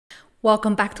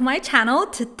Welcome back to my channel.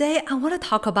 Today I want to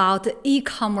talk about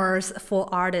e-commerce for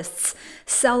artists,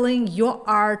 selling your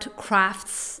art,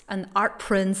 crafts, and art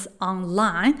prints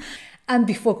online. And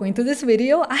before going to this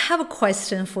video, I have a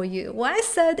question for you. When I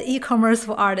said e-commerce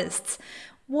for artists,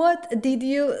 what did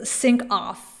you think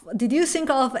of? Did you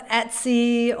think of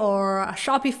Etsy or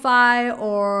Shopify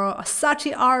or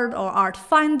Saatchi Art or Art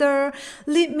Finder?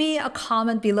 Leave me a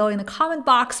comment below in the comment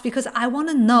box because I want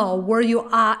to know where you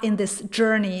are in this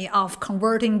journey of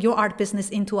converting your art business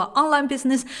into an online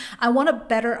business. I want to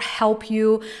better help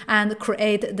you and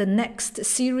create the next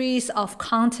series of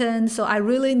content. So I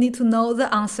really need to know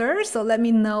the answer. So let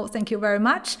me know. Thank you very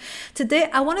much. Today,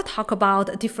 I want to talk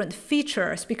about different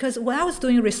features because when I was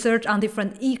doing research on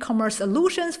different e-commerce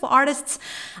solutions for artists,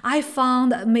 I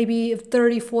found maybe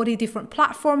 30, 40 different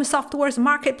platforms, softwares,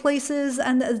 marketplaces,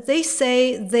 and they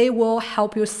say they will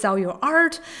help you sell your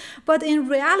art. But in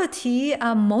reality,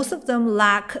 most of them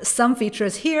lack some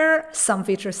features here, some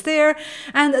features there.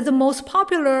 And the most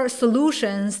popular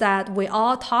solutions that we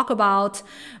all talk about,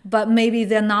 but maybe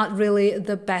they're not really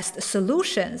the best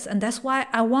solutions. And that's why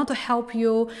I want to help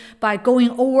you by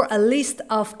going over a list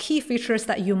of key features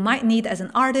that you might need as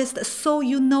an artist so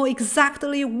you know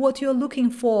exactly what you're looking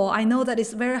for. I know that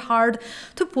it's very hard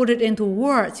to put it into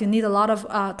words. You need a lot of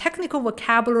technical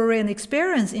vocabulary and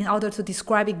experience in order to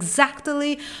describe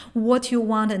exactly what you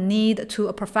want and need to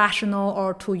a professional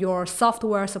or to your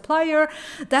software supplier.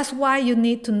 That's why you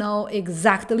need to know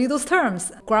exactly those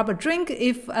terms. Grab a drink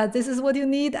if this is what you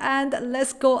need, and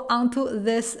let's go on to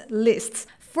this list.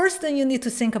 First thing you need to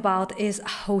think about is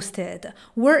hosted.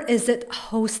 Where is it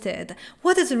hosted?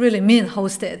 What does it really mean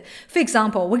hosted? For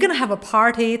example, we're gonna have a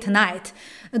party tonight.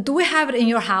 Do we have it in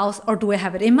your house or do we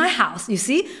have it in my house? You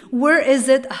see, where is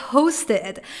it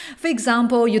hosted? For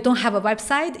example, you don't have a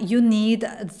website, you need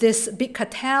this big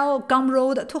cartel,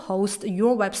 Gumroad, to host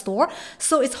your web store,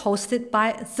 so it's hosted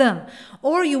by them.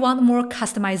 Or you want more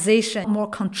customization, more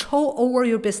control over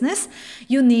your business,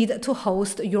 you need to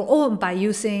host your own by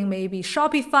using maybe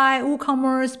Shopify,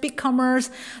 eCommerce, BigCommerce.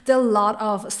 There are a lot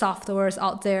of softwares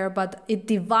out there, but it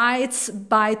divides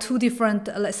by two different,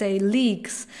 let's say,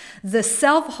 leagues. The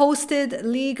self-hosted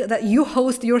league that you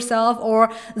host yourself,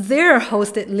 or their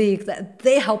hosted league that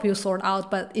they help you sort out,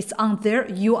 but it's on their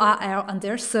URL, on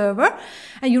their server.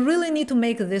 And you really need to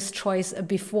make this choice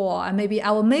before. And maybe I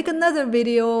will make another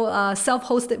video,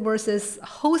 self-hosted versus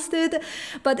hosted,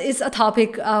 but it's a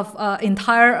topic of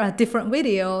entire different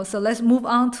video. So let's move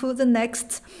on to the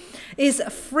next. Is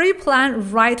free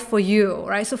plan right for you,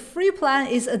 right? So free plan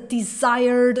is a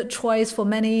desired choice for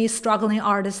many struggling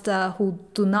artists who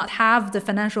do not have the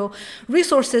financial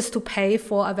resources to pay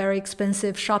for a very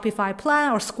expensive Shopify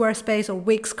plan or Squarespace or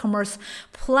Wix commerce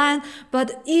plan.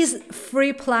 But is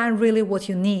free plan really what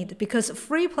you need? Because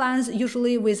free plans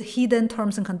usually with hidden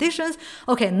terms and conditions.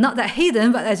 Okay, not that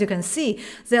hidden, but as you can see,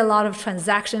 there are a lot of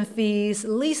transaction fees,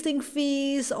 listing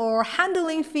fees, or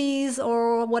handling fees,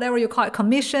 or whatever you call it,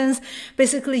 commissions.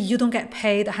 Basically, you don't get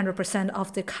paid 100%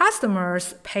 of the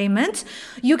customer's payment.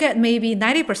 You get maybe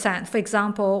 90%. For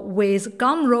example, with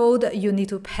Gumroad, you need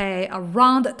to pay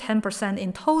around 10%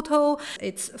 in total.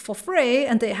 It's for free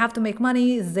and they have to make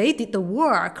money. They did the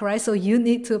work, right? So you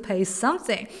need to pay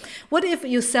something. What if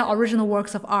you sell original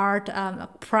works of art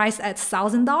priced at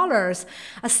 $1,000?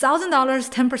 $1,000,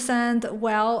 10%,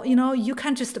 well, you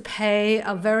can just pay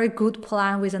a very good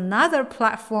plan with another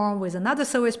platform, with another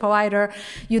service provider.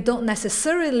 You don't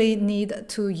necessarily need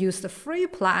to use the free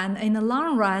plan. In the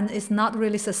long run, it's not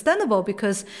really sustainable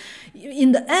because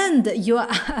in the end, you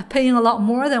are paying a lot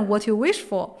more than what you wish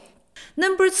for.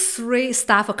 Number 3,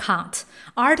 staff account.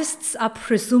 Artists are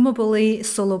presumably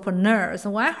solopreneurs.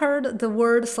 When I heard the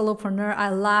word solopreneur, I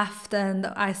laughed and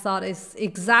I thought it's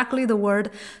exactly the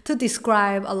word to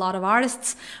describe a lot of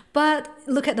artists. But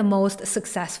look at the most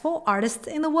successful artists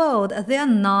in the world. They are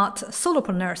not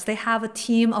solopreneurs. They have a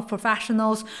team of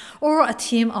professionals or a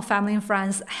team of family and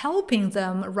friends helping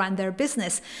them run their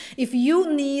business. If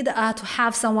you need to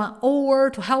have someone over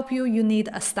to help you, you need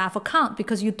a staff account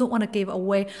because you don't want to give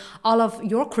away all of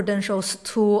your credentials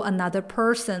to another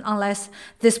person unless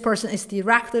this person is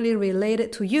directly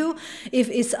related to you. If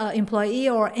it's an employee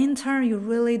or intern, you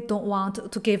really don't want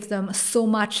to give them so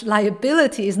much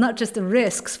liability. It's not just the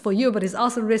risks for you, but it's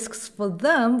also risks for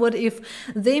them. What if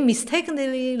they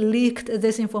mistakenly leaked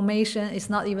this information? It's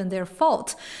not even their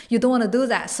fault. You don't want to do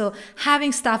that. So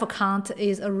having staff account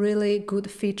is a really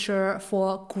good feature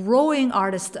for growing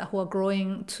artists who are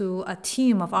growing to a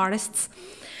team of artists.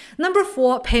 Number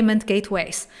 4, payment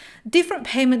gateways. Different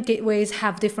payment gateways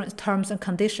have different terms and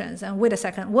conditions. And wait a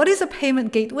second, what is a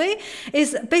payment gateway?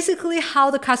 It's basically how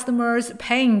the customers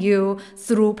paying you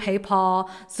through PayPal,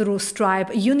 through Stripe.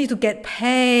 You need to get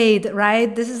paid,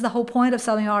 right? This is the whole point of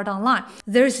selling your art online.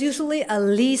 There's usually a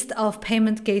list of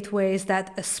payment gateways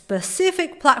that a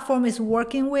specific platform is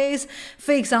working with.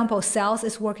 For example, Sales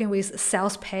is working with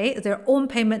SalesPay, their own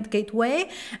payment gateway,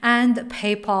 and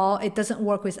PayPal, it doesn't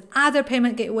work with other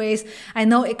payment gateways. I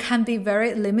know it can be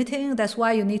very limiting. That's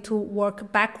why you need to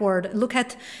work backward. Look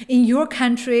at in your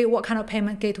country what kind of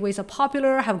payment gateways are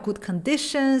popular, have good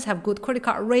conditions, have good credit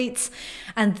card rates,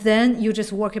 and then you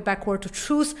just work it backward to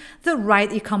choose the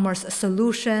right e-commerce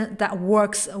solution that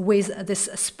works with this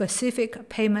specific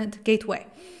payment gateway.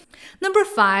 Number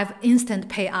 5, instant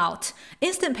payout.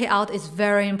 Instant payout is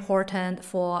very important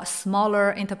for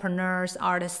smaller entrepreneurs,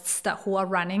 artists who are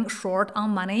running short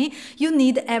on money. You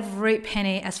need every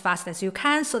penny as fast as you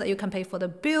can so that you can pay for the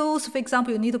bills. For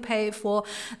example, you need to pay for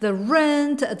the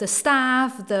rent, the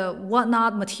staff, the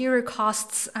whatnot, material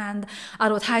costs, and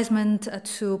advertisement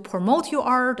to promote your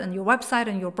art and your website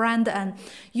and your brand. And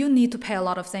you need to pay a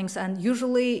lot of things. And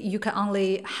usually you can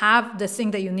only have the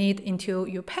thing that you need until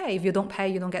you pay. If you don't pay,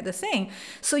 you don't get the thing.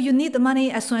 So you need the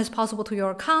money as soon as possible to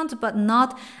your account, but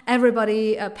not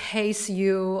everybody pays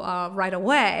you right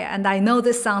away. And I know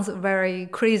this sounds very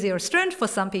crazy or strange for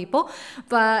some people,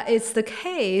 but it's the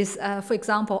case. For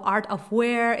example, Art of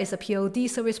Wear is a POD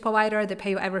service provider. They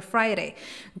pay you every Friday.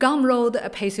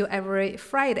 Gumroad pays you every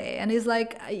Friday. And it's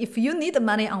like, if you need the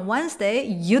money on Wednesday,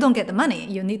 you don't get the money.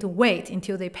 You need to wait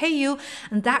until they pay you.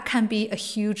 And that can be a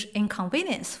huge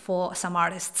inconvenience for some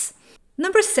artists.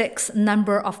 Number 6,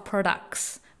 number of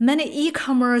products. Many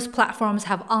e-commerce platforms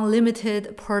have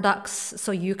unlimited products,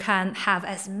 so you can have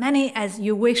as many as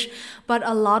you wish, but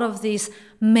a lot of these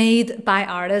made by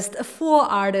artists, for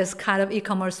artists kind of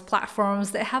e-commerce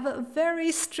platforms, they have a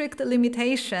very strict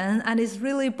limitation, and it's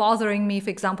really bothering me.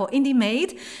 For example, Indie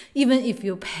Made, even if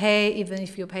you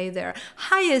pay their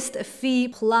highest fee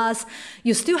plus,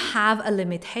 you still have a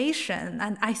limitation.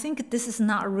 And I think this is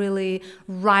not really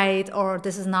right, or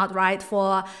this is not right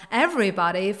for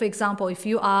everybody. For example, if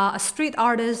you are a street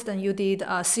artist and you did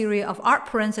a series of art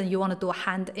prints and you want to do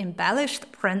hand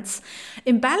embellished prints.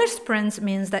 Embellished prints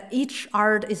means that each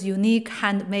art is unique,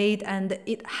 handmade, and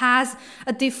it has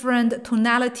a different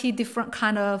tonality, different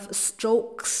kind of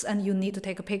strokes, and you need to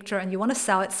take a picture and you want to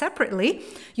sell it separately.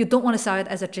 You don't want to sell it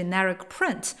as a generic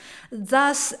print.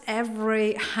 Thus,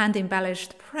 every hand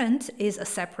embellished print is a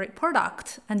separate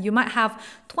product, and you might have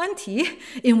 20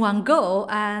 in one go,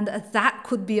 and that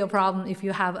could be a problem if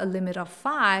you have a limit of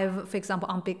 5, for example,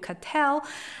 on Big Cartel.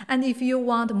 And if you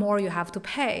want more, you have to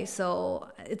pay. So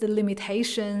the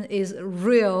limitation is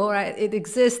real, right? It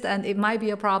exists, and it might be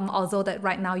a problem, although that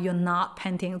right now you're not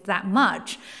painting that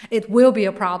much. It will be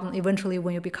a problem eventually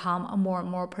when you become more and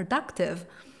more productive.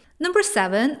 Number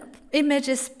 7,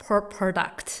 images per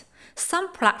product.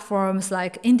 Some platforms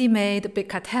like Indie Made, Big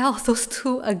Cartel, those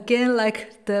two, again,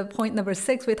 like the point number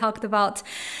 6 we talked about,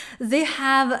 they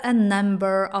have a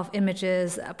number of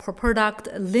images per product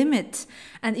limit.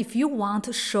 And if you want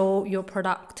to show your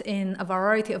product in a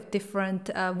variety of different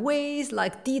ways,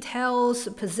 like details,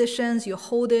 positions, you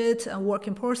hold it, a work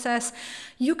in process,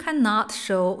 you cannot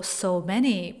show so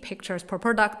many pictures per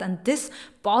product. And this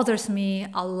bothers me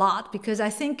a lot because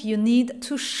I think you need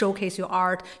to showcase your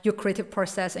art, your creative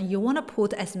process, and you want to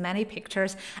put as many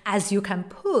pictures as you can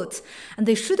put. And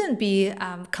they shouldn't be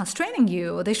constraining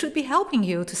you. They should be helping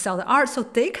you to sell the art so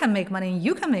they can make money and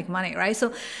you can make money, right?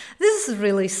 So this is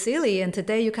really silly. And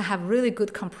today you can have really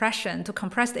good compression to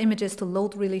compress the images to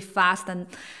load really fast. And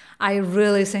I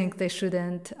really think they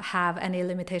shouldn't have any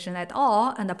limitation at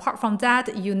all. And apart from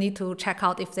that, you need to check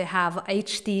out if they have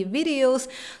HD videos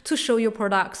to show your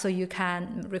product so you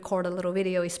can record a little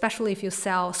video, especially if you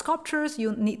sell sculptures,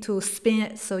 you need to spin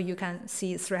it so you can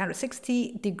see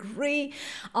 360 degree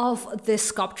of this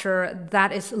sculpture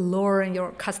that is luring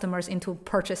your customers into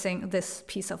purchasing this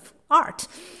piece of art.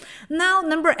 Now,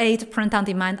 number 8,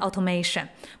 print-on-demand automation.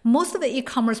 Most of the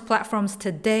e-commerce platforms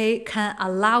today can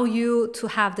allow you to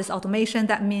have this automation.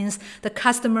 That means the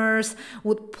customers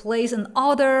would place an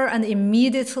order and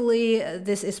immediately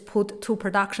this is put to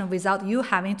production without you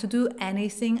having to do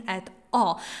anything at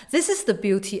all. This is the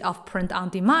beauty of print on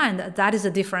demand. That is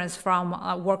the difference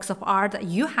from works of art that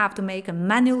you have to make and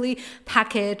manually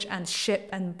package and ship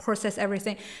and process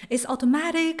everything. It's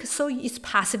automatic, so it's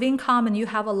passive income, and you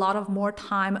have a lot of more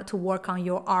time to work on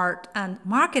your art and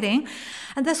marketing.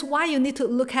 And that's why you need to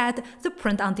look at the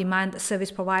print on demand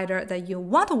service provider that you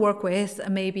want to work with.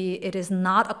 Maybe it is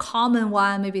not a common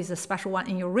one, maybe it's a special one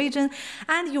in your region,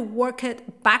 and you work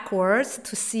it backwards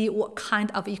to see what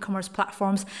kind of e-commerce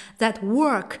platforms that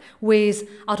work with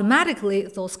automatically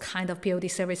those kind of POD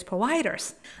service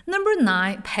providers. Number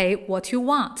 9, pay what you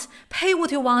want. Pay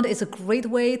what you want is a great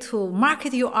way to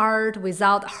market your art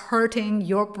without hurting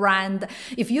your brand.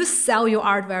 If you sell your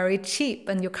art very cheap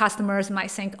and your customers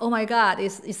might think, oh my God,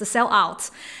 it's a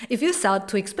sellout. If you sell it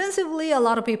too expensively, a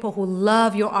lot of people who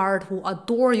love your art, who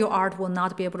adore your art will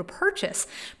not be able to purchase.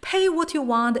 Pay what you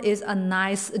want is a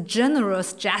nice,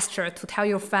 generous gesture to tell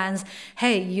your fans,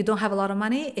 hey, you don't have a lot of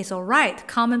money, it's all right.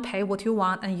 Come and pay what you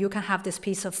want and you can have this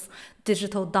piece of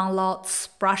digital downloads,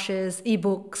 brushes,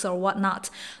 ebooks, or whatnot.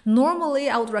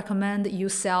 Normally, I would recommend you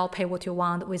sell pay what you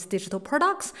want with digital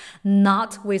products,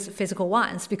 not with physical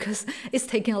ones, because it's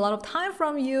taking a lot of time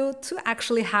from you to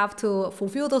actually have to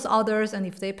fulfill those orders. And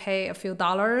if they pay a few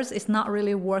dollars, it's not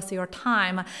really worth your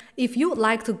time. If you would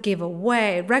like to give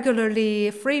away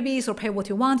regularly freebies or pay what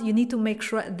you want, you need to make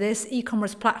sure this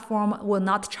e-commerce platform will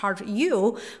not charge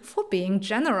you for being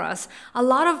generous. A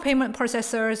lot of payment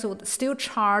processors would still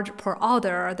charge per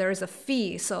order. There is a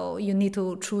fee, so you need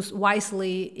to choose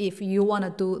wisely if you want to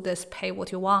do this pay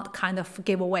what you want kind of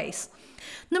giveaways.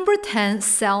 Number 10,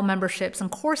 sell memberships and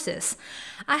courses.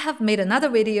 I have made another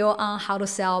video on how to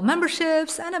sell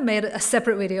memberships, and I made a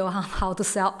separate video on how to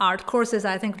sell art courses.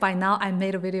 I think by now I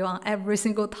made a video on every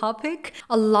single topic.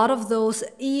 A lot of those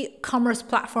e-commerce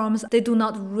platforms, they do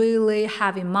not really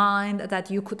have in mind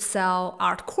that you could sell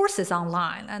art courses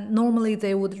online. And normally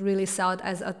they would really sell it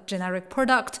as a generic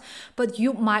product, but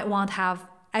you might want to have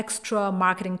extra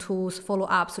marketing tools,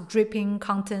 follow-ups, dripping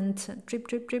content, drip,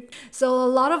 drip, drip. So a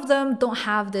lot of them don't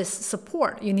have this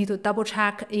support. You need to double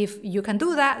check if you can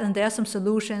do that. And there are some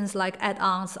solutions like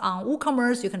add-ons on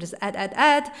WooCommerce. You can just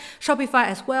add. Shopify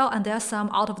as well. And there are some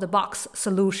out-of-the-box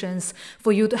solutions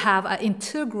for you to have an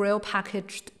integral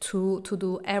packaged tool to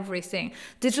do everything.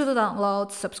 Digital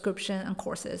downloads, subscription, and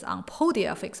courses on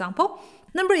Podia, for example.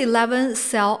 Number 11,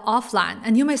 sell offline.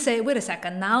 And you may say, wait a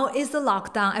second, now is the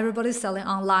lockdown, everybody's selling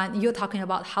online. You're talking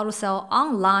about how to sell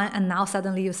online, and now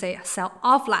suddenly you say sell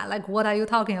offline. Like, what are you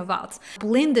talking about?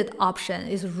 Blended option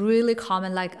is really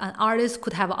common. Like an artist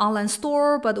could have an online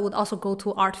store, but would also go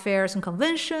to art fairs and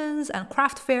conventions and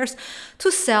craft fairs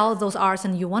to sell those arts,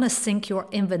 and you want to sync your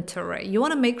inventory. You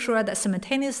want to make sure that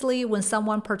simultaneously when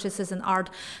someone purchases an art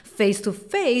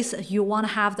face-to-face, you want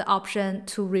to have the option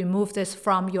to remove this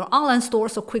from your online store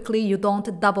so quickly you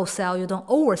don't double sell, you don't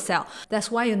oversell.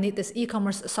 That's why you need this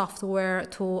e-commerce software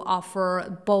to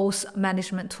offer both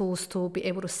management tools to be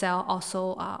able to sell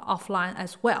also offline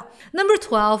as well. Number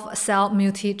 12, sell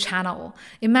multi-channel.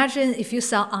 Imagine if you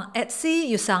sell on Etsy,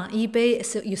 you sell on eBay,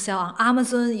 so you sell on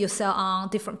Amazon, you sell on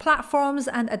different platforms,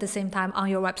 and at the same time on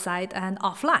your website and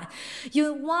offline.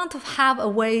 You want to have a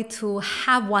way to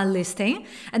have one listing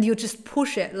and you just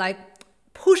push it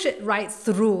right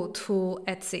through to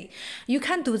Etsy. You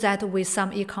can do that with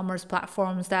some e-commerce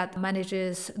platforms that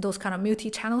manages those kind of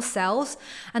multi-channel sales.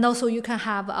 And also you can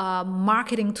have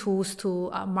marketing tools to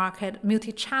market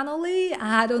multi-channelly.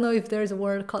 I don't know if there's a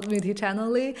word called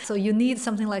multi-channelly. So you need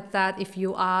something like that if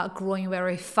you are growing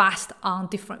very fast on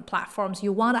different platforms.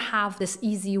 You want to have this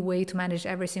easy way to manage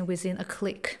everything within a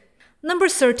click. Number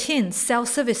 13, sell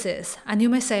services. And you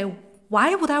may say,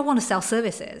 why would I want to sell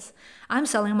services? I'm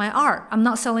selling my art. I'm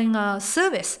not selling a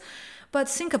service. But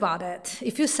think about it.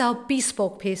 If you sell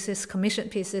bespoke pieces, commission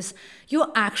pieces,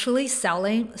 you're actually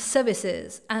selling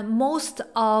services. And most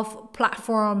of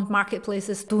platform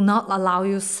marketplaces do not allow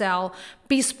you to sell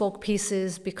bespoke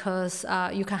pieces because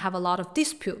you can have a lot of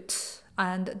disputes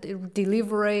and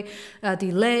delivery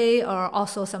delay, or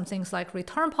also some things like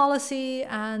return policy,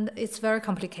 and it's very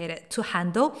complicated to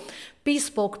handle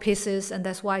bespoke pieces, and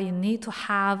that's why you need to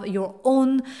have your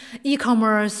own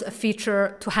e-commerce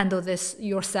feature to handle this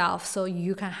yourself, so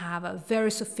you can have a very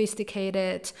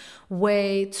sophisticated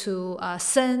way to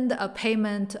send a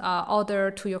payment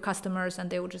order to your customers and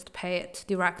they will just pay it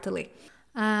directly.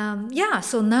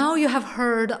 So now you have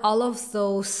heard all of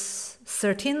those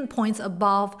 13 points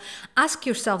above. Ask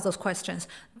yourself those questions.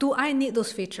 Do I need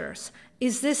those features?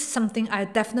 Is this something I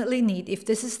definitely need? If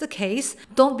this is the case,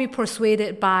 don't be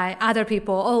persuaded by other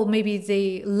people. Oh, maybe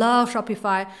they love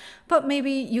Shopify, but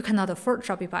maybe you cannot afford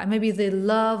Shopify. Maybe they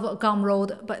love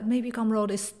Gumroad, but maybe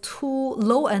Gumroad is too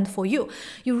low end for you.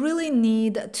 You really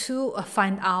need to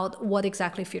find out what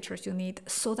exactly features you need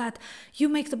so that you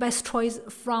make the best choice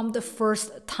from the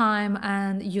first time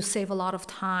and you save a lot of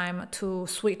time to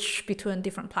switch between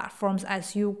different platforms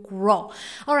as you grow.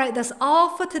 All right, that's all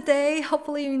for today.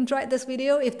 Hopefully you enjoyed this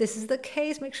video. If this is the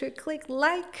case, make sure you click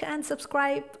like and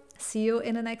subscribe. See you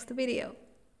in the next video.